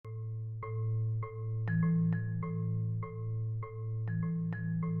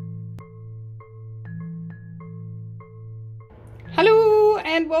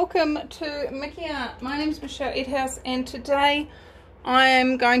and welcome to Mickey Art. My name is Michelle Edhouse, and today I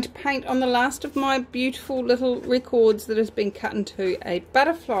am going to paint on the last of my beautiful little records that has been cut into a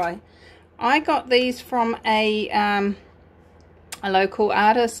butterfly. I got these from a local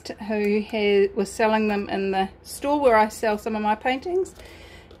artist who was selling them in the store where I sell some of my paintings,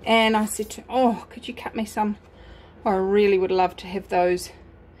 and I said to her, oh, could you cut me some? I really would love to have those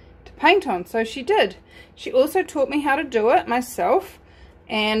to paint on. So she did. She also taught me how to do it myself,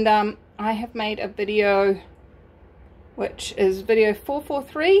 and I have made a video which is video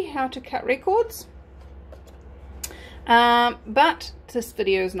 443, how to cut records. But this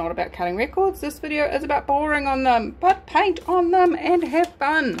video is not about cutting records. This video is about pouring on them, but paint on them and have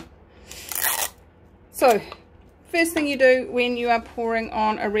fun. So first thing you do when you are pouring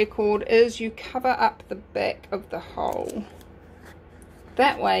on a record is you cover up the back of the hole.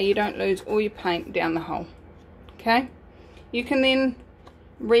 That way you don't lose all your paint down the hole. Okay, you can then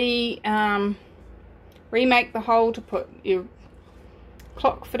remake the hole to put your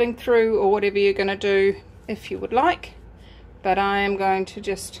clock fitting through or whatever you're going to do if you would like, but I am going to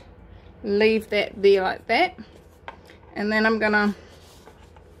just leave that there like that, and then I'm going to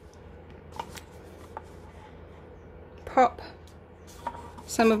pop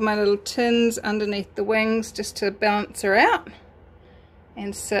some of my little tins underneath the wings just to balance her out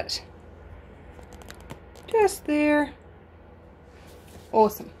and sit just there.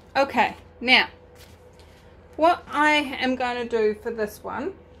 Awesome. Okay, now what I am going to do for this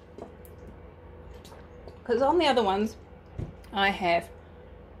one, because on the other ones I have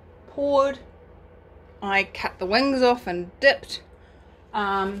poured, I cut the wings off and dipped,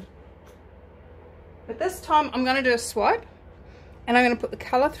 but this time I'm going to do a swipe, and I'm going to put the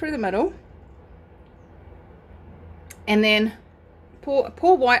colour through the middle, and then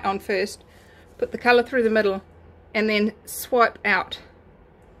pour white on first, put the colour through the middle, and then swipe out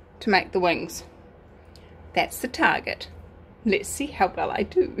to make the wings. That's the target. Let's see how well I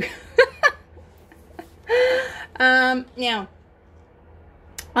do. Now,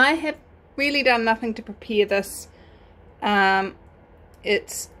 I have really done nothing to prepare this.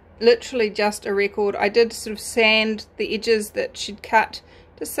 It's literally just a record. I did sort of sand the edges that she'd cut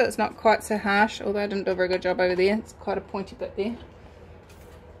just so it's not quite so harsh, although I didn't do a very good job over there. It's quite a pointy bit there.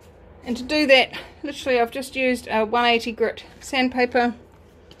 And to do that, literally I've just used a 180 grit sandpaper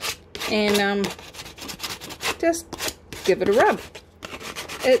and just give it a rub.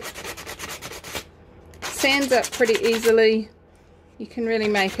 It sands up pretty easily. You can really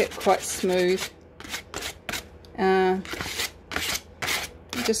make it quite smooth.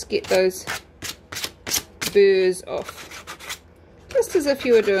 Just get those burrs off, just as if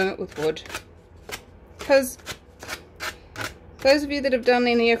you were doing it with wood, because those of you that have done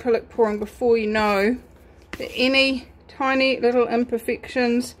any acrylic pouring before, you know that any tiny little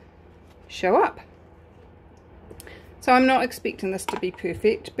imperfections show up. So I'm not expecting this to be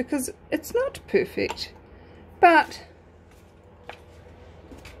perfect, because it's not perfect, but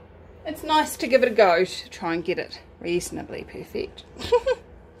it's nice to give it a go to try and get it reasonably perfect.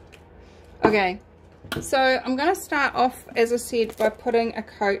 Okay, so I'm going to start off, as I said, by putting a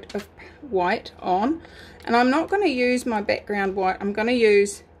coat of white on, and I'm not going to use my background white. I'm going to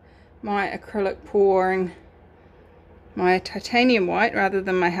use my acrylic pouring, my titanium white rather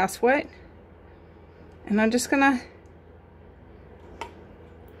than my house white, and I'm just going to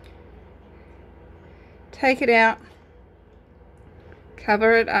take it out,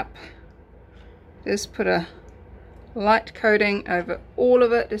 cover it up, just put a light coating over all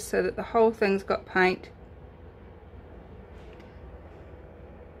of it just so that the whole thing's got paint.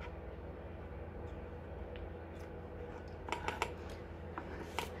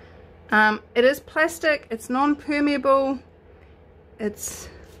 It is plastic, it's non-permeable, it's,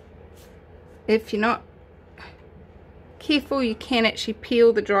 if you're not careful you can actually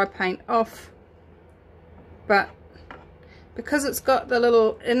peel the dry paint off, but because it's got the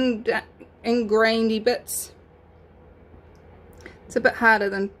little ingrainedy bits, it's a bit harder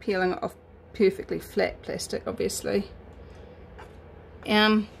than peeling it off perfectly flat plastic, obviously.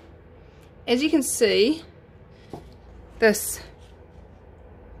 As you can see, this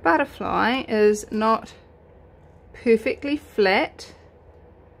butterfly is not perfectly flat.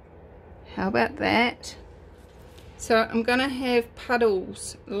 How about that? So I'm going to have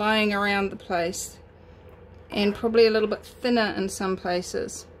puddles lying around the place, and probably a little bit thinner in some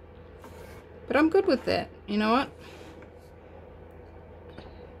places, but I'm good with that. You know what?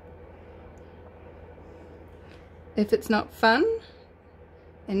 If it's not fun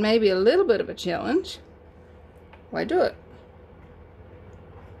and maybe a little bit of a challenge, why do it?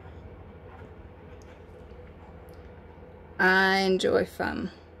 I enjoy fun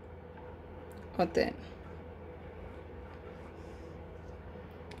with that.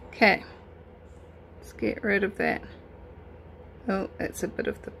 Okay, let's get rid of that. Oh, that's a bit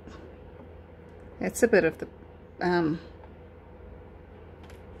of the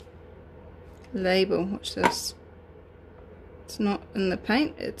label. Watch this. It's not in the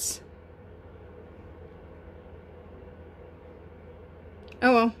paint, it's...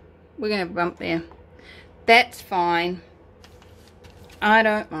 Oh well, we're gonna have a bump there. That's fine. I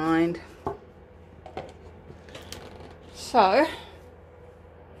don't mind. So,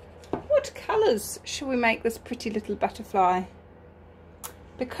 what colours should we make this pretty little butterfly?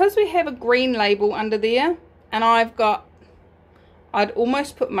 Because we have a green label under there, and I'd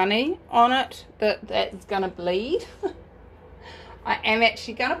almost put money on it that that's gonna bleed. I am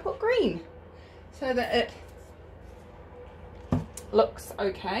actually gonna put green so that it looks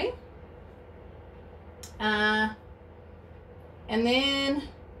okay. And then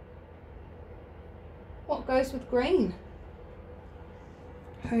what goes with green?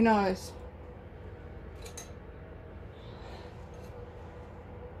 Who knows?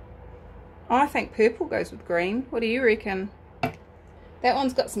 I think purple goes with green. What do you reckon? That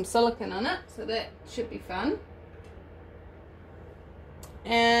one's got some silicone in it, so that should be fun.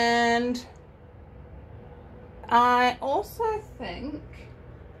 And I also think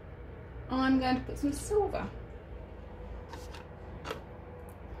I'm going to put some silver.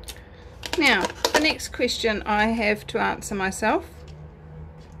 Now, the next question I have to answer myself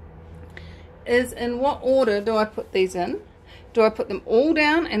is, in what order do I put these in? Do I put them all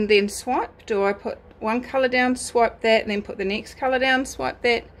down and then swipe? Do I put one colour down, swipe that, and then put the next colour down, swipe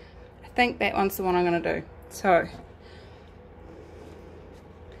that? I think that one's the one I'm going to do. So,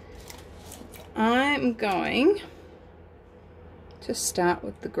 I'm going to start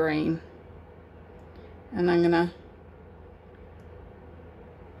with the green. And I'm going to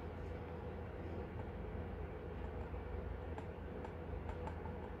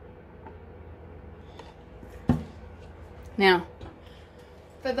now,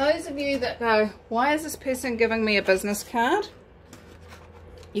 for those of you that go, why is this person giving me a business card?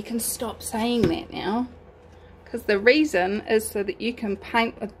 You can stop saying that now, because the reason is so that you can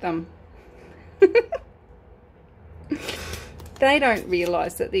paint with them. They don't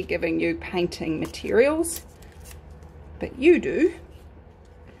realise that they're giving you painting materials, but you do.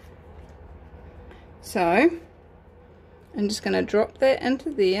 So I'm just going to drop that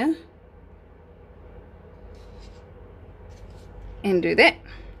into there and do that,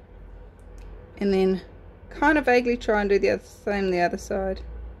 and then kind of vaguely try and do the same the other side.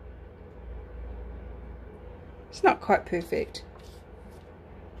 It's not quite perfect,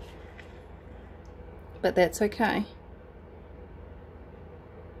 but that's okay.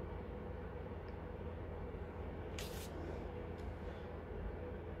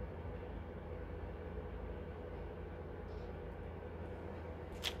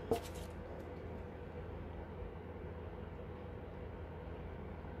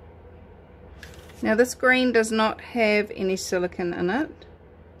 Now this green does not have any silicone in it,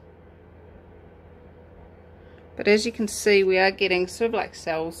 but as you can see we are getting sort of like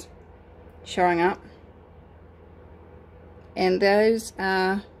cells showing up, and those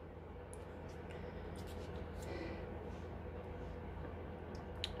are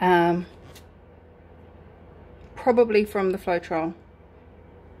probably from the Floetrol.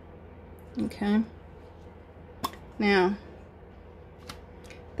 Okay, now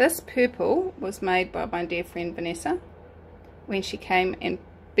this purple was made by my dear friend Vanessa when she came and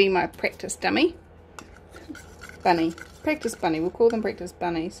be my practice dummy. Practice bunny, we'll call them practice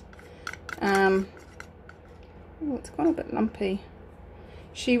bunnies. Oh, it's gone a bit lumpy.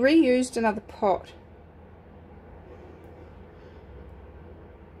 She reused another pot.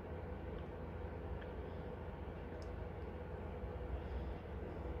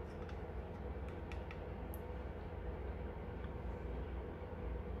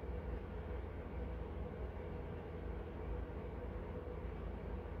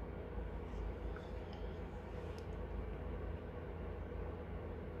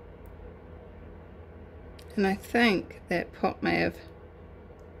 And I think that pot may have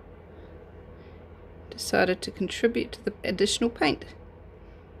decided to contribute to the additional paint.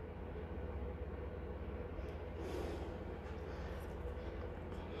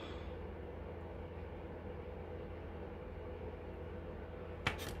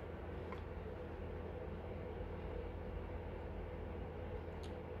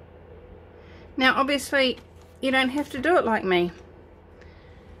 Now obviously you don't have to do it like me.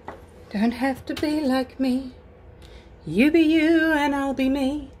 Don't have to be like me. You be you and I'll be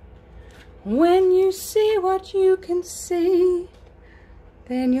me. When you see what you can see,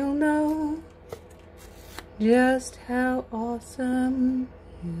 then you'll know just how awesome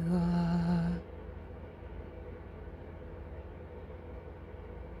you are.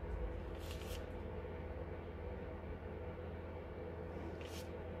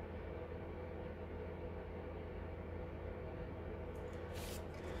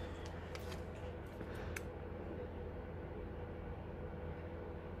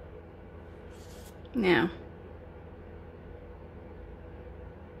 Now,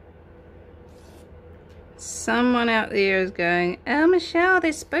 someone out there is going, oh Michelle,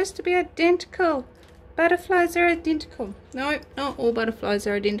 they're supposed to be identical. Butterflies are identical. No, not all butterflies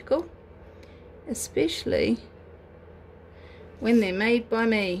are identical. Especially when they're made by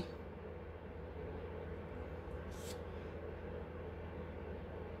me.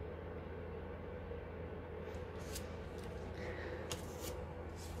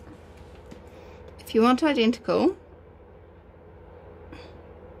 If you want identical,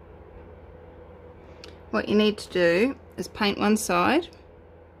 what you need to do is paint one side,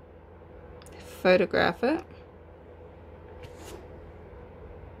 photograph it,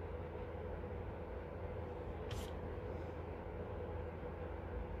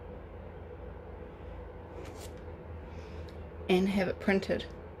 and have it printed.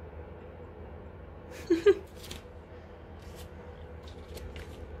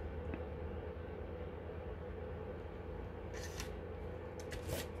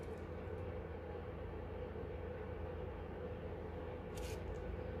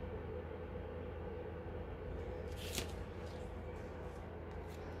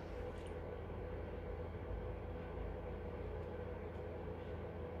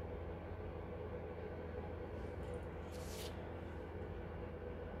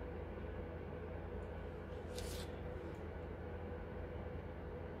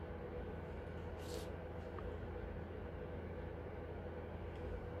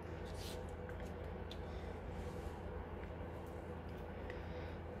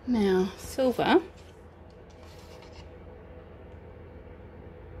 Now, silver,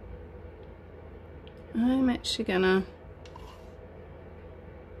 I'm actually gonna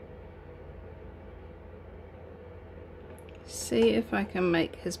see if I can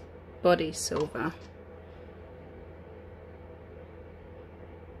make his body silver.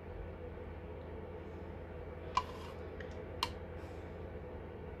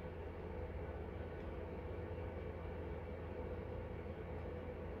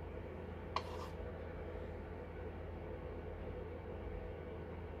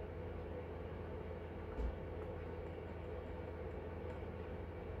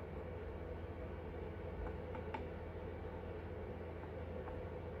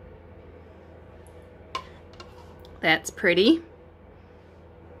 That's pretty.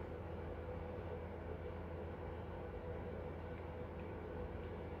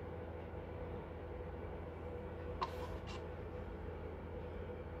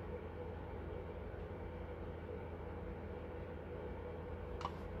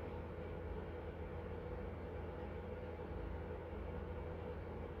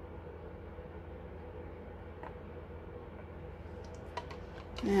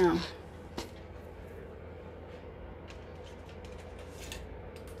 Now,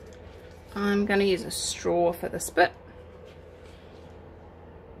 I'm going to use a straw for this bit.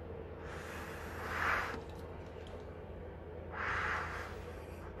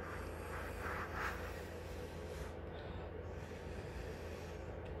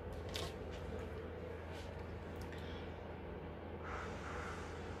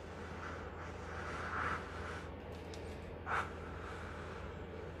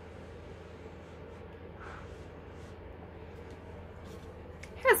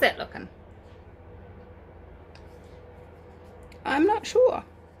 How's that looking? I'm not sure.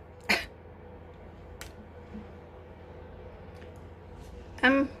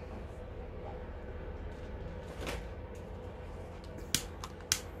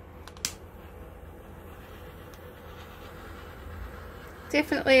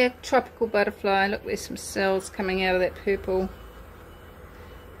 Definitely a tropical butterfly. Look, there's some cells coming out of that purple.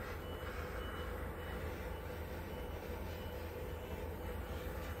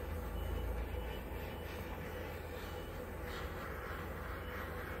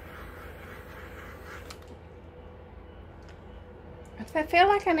 I feel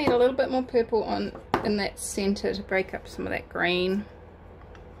like I need a little bit more purple in that center to break up some of that green.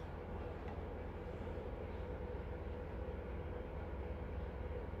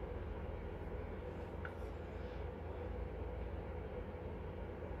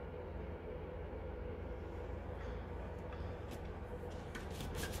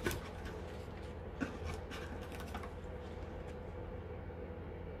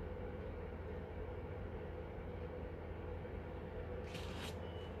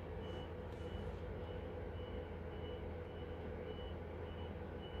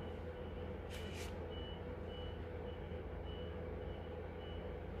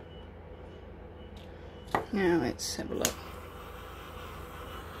 Now let's have a look.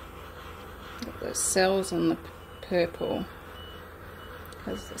 Got those cells on the purple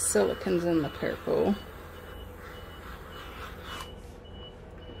because the silicon's in the purple.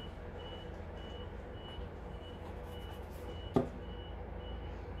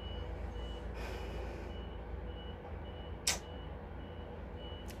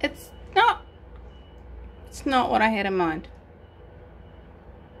 It's not what I had in mind.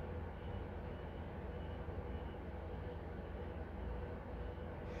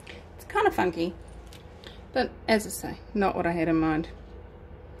 It's kind of funky, but as I say, not what I had in mind.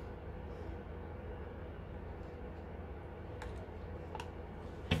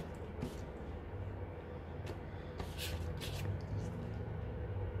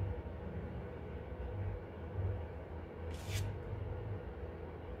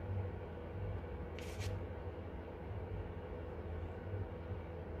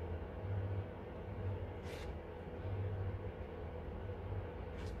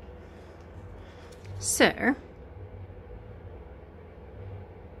 So,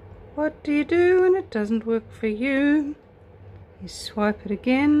 what do you do when it doesn't work for you? You swipe it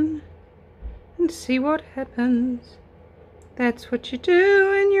again and see what happens. That's what you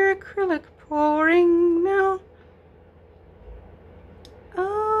do in your acrylic pouring now.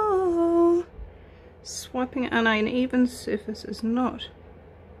 Oh, swiping on an uneven surface is not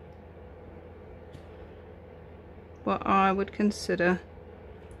what I would consider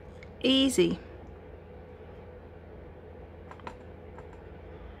easy.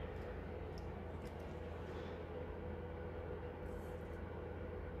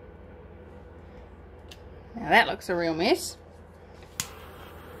 Now that looks a real mess.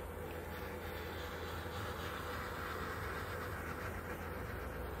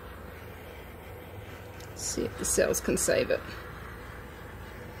 Let's see if the cells can save it.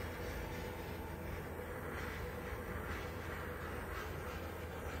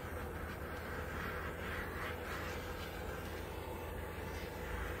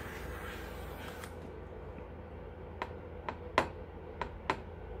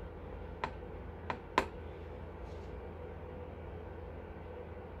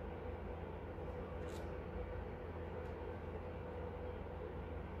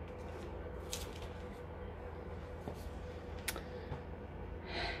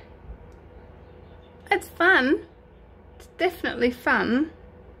 It's fun. It's definitely fun.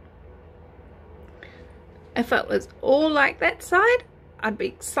 If it was all like that side, I'd be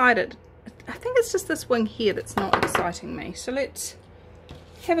excited. I think it's just this wing here that's not exciting me. So let's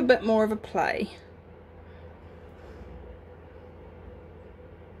have a bit more of a play.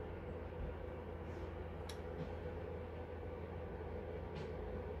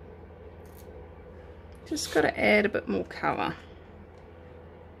 Just got to add a bit more colour.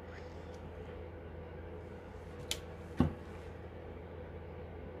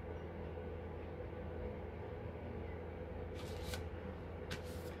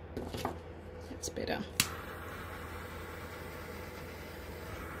 That's better.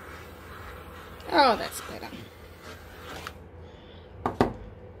 Oh, that's better.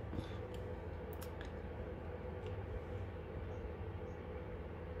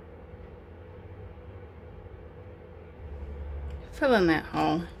 Fill in that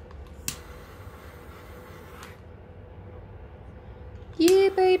hole. Yeah,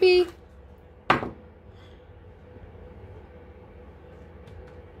 baby.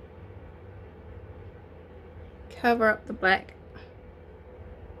 Cover up the black.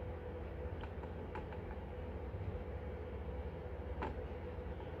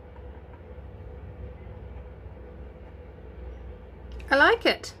 I like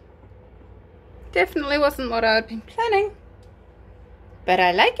it. Definitely wasn't what I had been planning, but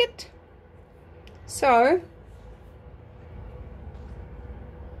I like it. So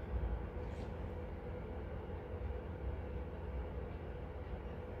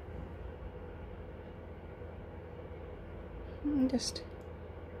I'm just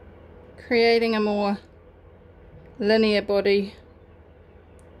creating a more linear body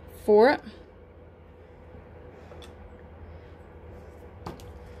for it.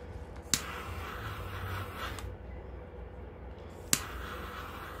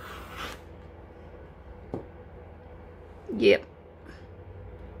 Yep,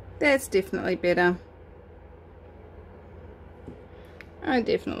 that's definitely better. I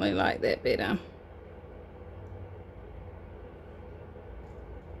definitely like that better.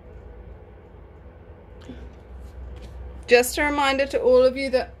 Just a reminder to all of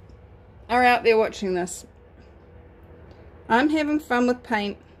you that are out there watching this. I'm having fun with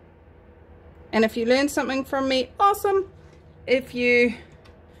paint. And if you learn something from me, awesome. If you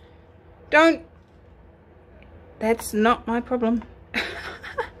don't that's not my problem.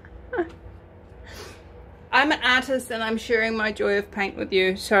 I'm an artist and I'm sharing my joy of paint with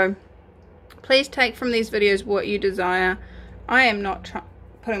you, so please take from these videos what you desire. I am not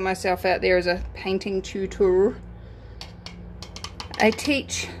putting myself out there as a painting tutor. I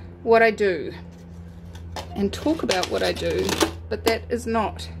teach what I do and talk about what I do, but that is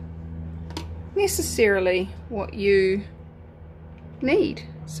not necessarily what you need.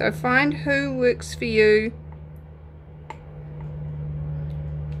 So find who works for you.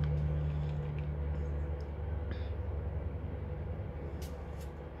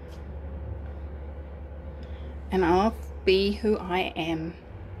 And I'll be who I am.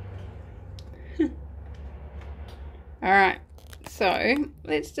 Alright, so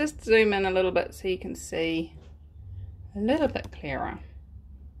let's just zoom in a little bit so you can see a little bit clearer.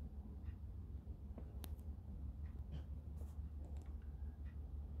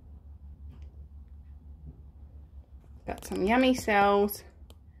 Got some yummy cells.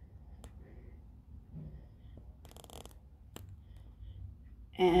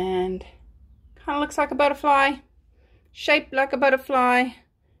 And kind of looks like a butterfly, shaped like a butterfly,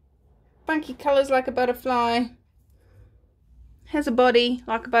 funky colors like a butterfly, has a body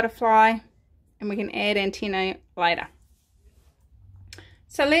like a butterfly, and we can add antennae later.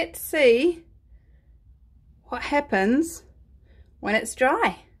 So let's see what happens when it's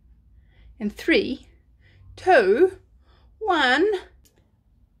dry. In 3, 2, 1.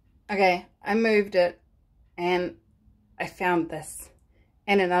 Okay, I moved it and I found this.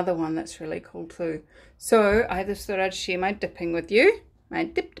 And another one that's really cool too. So I just thought I'd share my dipping with you. My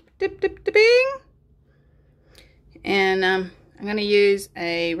dipping. And I'm going to use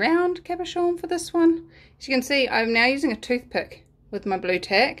a round cabochon for this one. As you can see, I'm now using a toothpick with my blue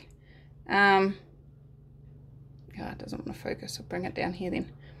tack. Oh, it doesn't want to focus. I'll bring it down here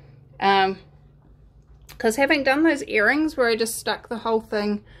then. Because having done those earrings where I just stuck the whole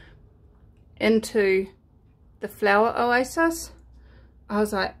thing into the flower oasis, I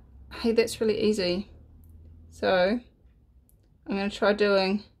was like, hey, that's really easy. So I'm going to try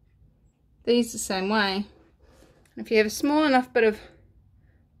doing these the same way. And if you have a small enough bit of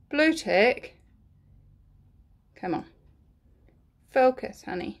blue tack, come on, focus,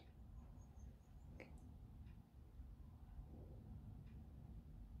 honey.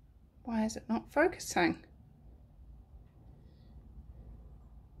 Why is it not focusing?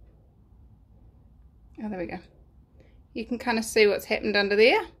 Oh, there we go. You can kind of see what's happened under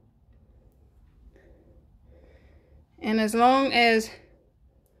there. And as long as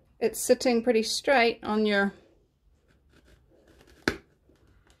it's sitting pretty straight on your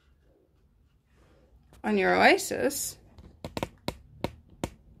oasis,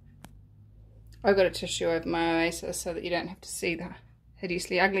 I've got a tissue over my oasis so that you don't have to see the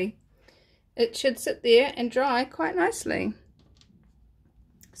hideously ugly. It should sit there and dry quite nicely.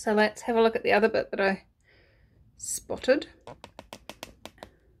 So let's have a look at the other bit that I spotted.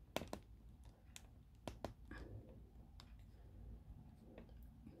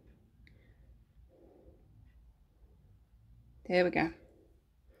 There we go.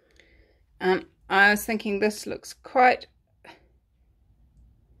 I was thinking this looks quite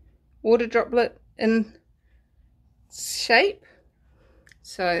water droplet in shape,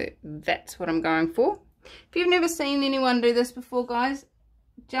 so that's what I'm going for. If you've never seen anyone do this before, guys,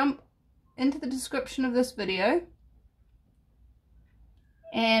 jump into the description of this video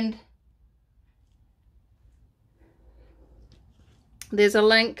and there's a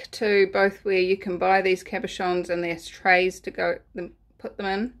link to both where you can buy these cabochons and there's trays to go put them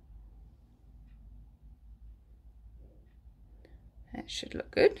in. That should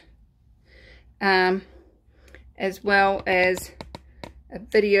look good. As well as a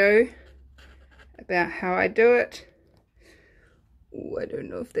video about how I do it. Ooh, I don't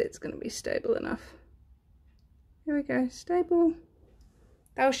know if that's going to be stable enough. Here we go, stable.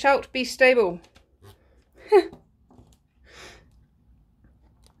 Thou shalt be stable.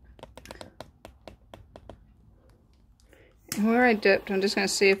 And where I dipped, I'm just going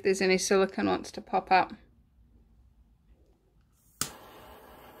to see if there's any silicone wants to pop up.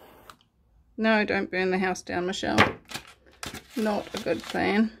 No, don't burn the house down, Michelle. Not a good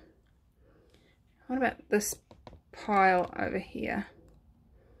plan. What about this pile over here?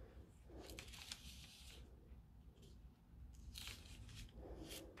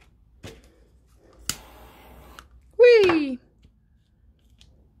 Whee!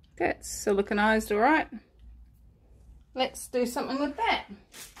 That's siliconized, alright. Let's do something with that.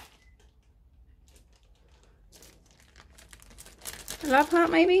 Love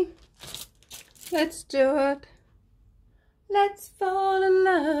heart, maybe? Let's do it. Let's fall in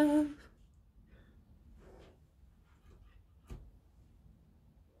love.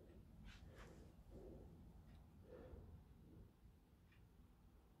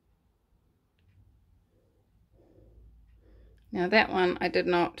 Now that one I did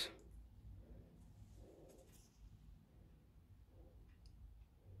not.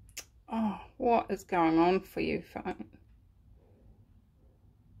 Oh, what is going on for you, phone?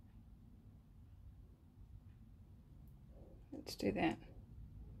 Let's do that.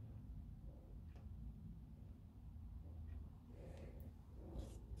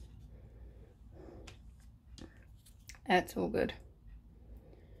 That's all good.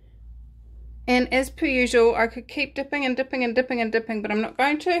 And as per usual, I could keep dipping and dipping and dipping and dipping, but I'm not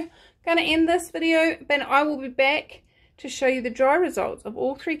going to. I'm going to end this video, but I will be back to show you the dry results of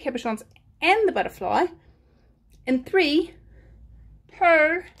all 3 cabochons and the butterfly in 3,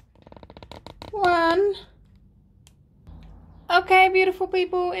 2, 1. Okay, beautiful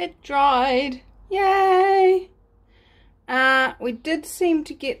people, it dried. Yay! We did seem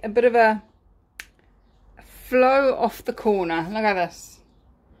to get a bit of a flow off the corner. Look at this.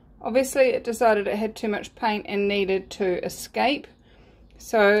 Obviously it decided it had too much paint and needed to escape,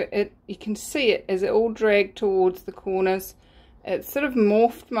 so you can see it as it all dragged towards the corners. It sort of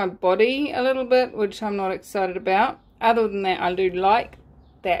morphed my body a little bit, which I'm not excited about. Other than that, I do like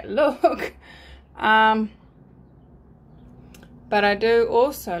that look. But I do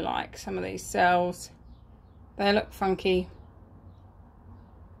also like some of these cells. They look funky.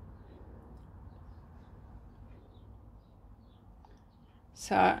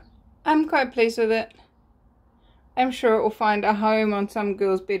 So I'm quite pleased with it. I'm sure it will find a home on some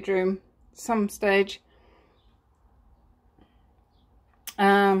girl's bedroom some stage.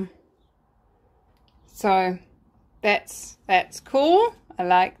 So that's cool. I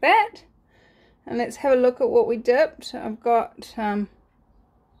like that. And let's have a look at what we dipped. I've got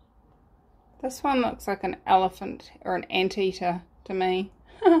this one looks like an elephant or an anteater to me.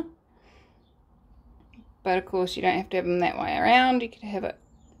 But of course you don't have to have them that way around. You could have it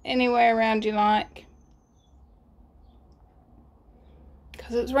any way around you like.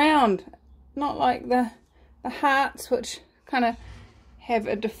 Because it's round. Not like the hearts, which kind of have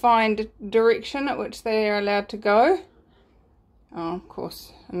a defined direction at which they are allowed to go. Oh, of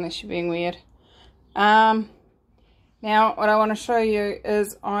course, unless you're being weird. Now what I want to show you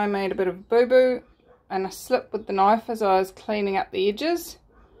is I made a bit of a boo-boo and a slip with the knife as I was cleaning up the edges.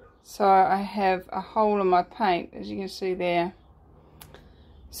 So I have a hole in my paint, as you can see there.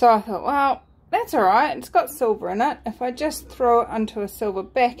 So I thought, well, that's alright, it's got silver in it. If I just throw it onto a silver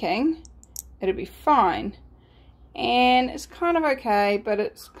backing, it'll be fine. And it's kind of okay, but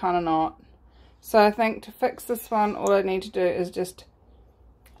it's kind of not. So I think to fix this one, all I need to do is just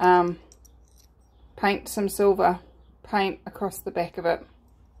paint some silver paint across the back of it.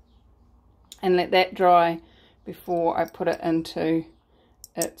 And let that dry before I put it into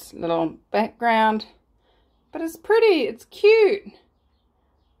its little background. But it's pretty, it's cute.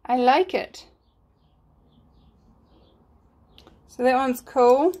 I like it. So that one's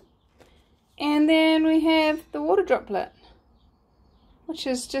cool. And then we have the water droplet, which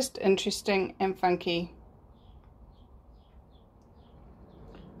is just interesting and funky.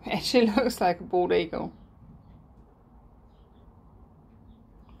 It actually looks like a bald eagle.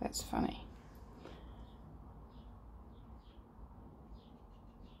 That's funny.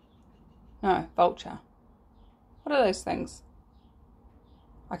 No, vulture. What are those things?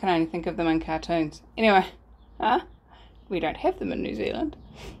 I can only think of them in cartoons. Anyway, we don't have them in New Zealand.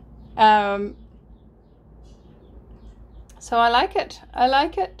 So I like it. I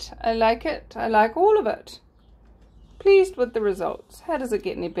like it. I like it. I like all of it. Pleased with the results. How does it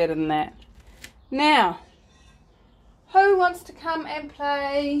get any better than that? Now, who wants to come and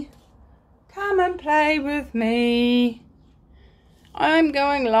play? Come and play with me. I'm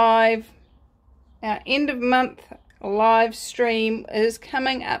going live. Our end of month live stream is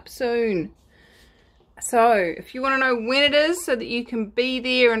coming up soon. So if you want to know when it is so that you can be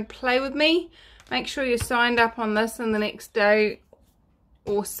there and play with me, make sure you're signed up on this in the next day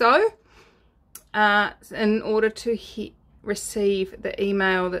or so in order to receive the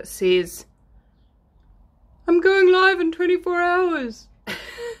email that says I'm going live in 24 hours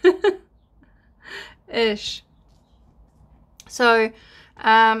ish. So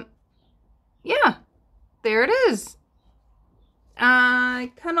yeah, there it is.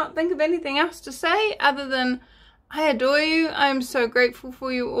 I cannot think of anything else to say other than I adore you. I'm so grateful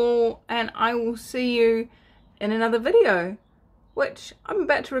for you all, and I will see you in another video, which I'm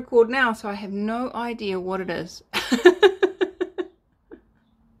about to record now, so I have no idea what it is.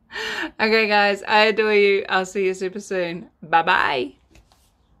 Okay guys, I adore you. I'll see you super soon. Bye bye.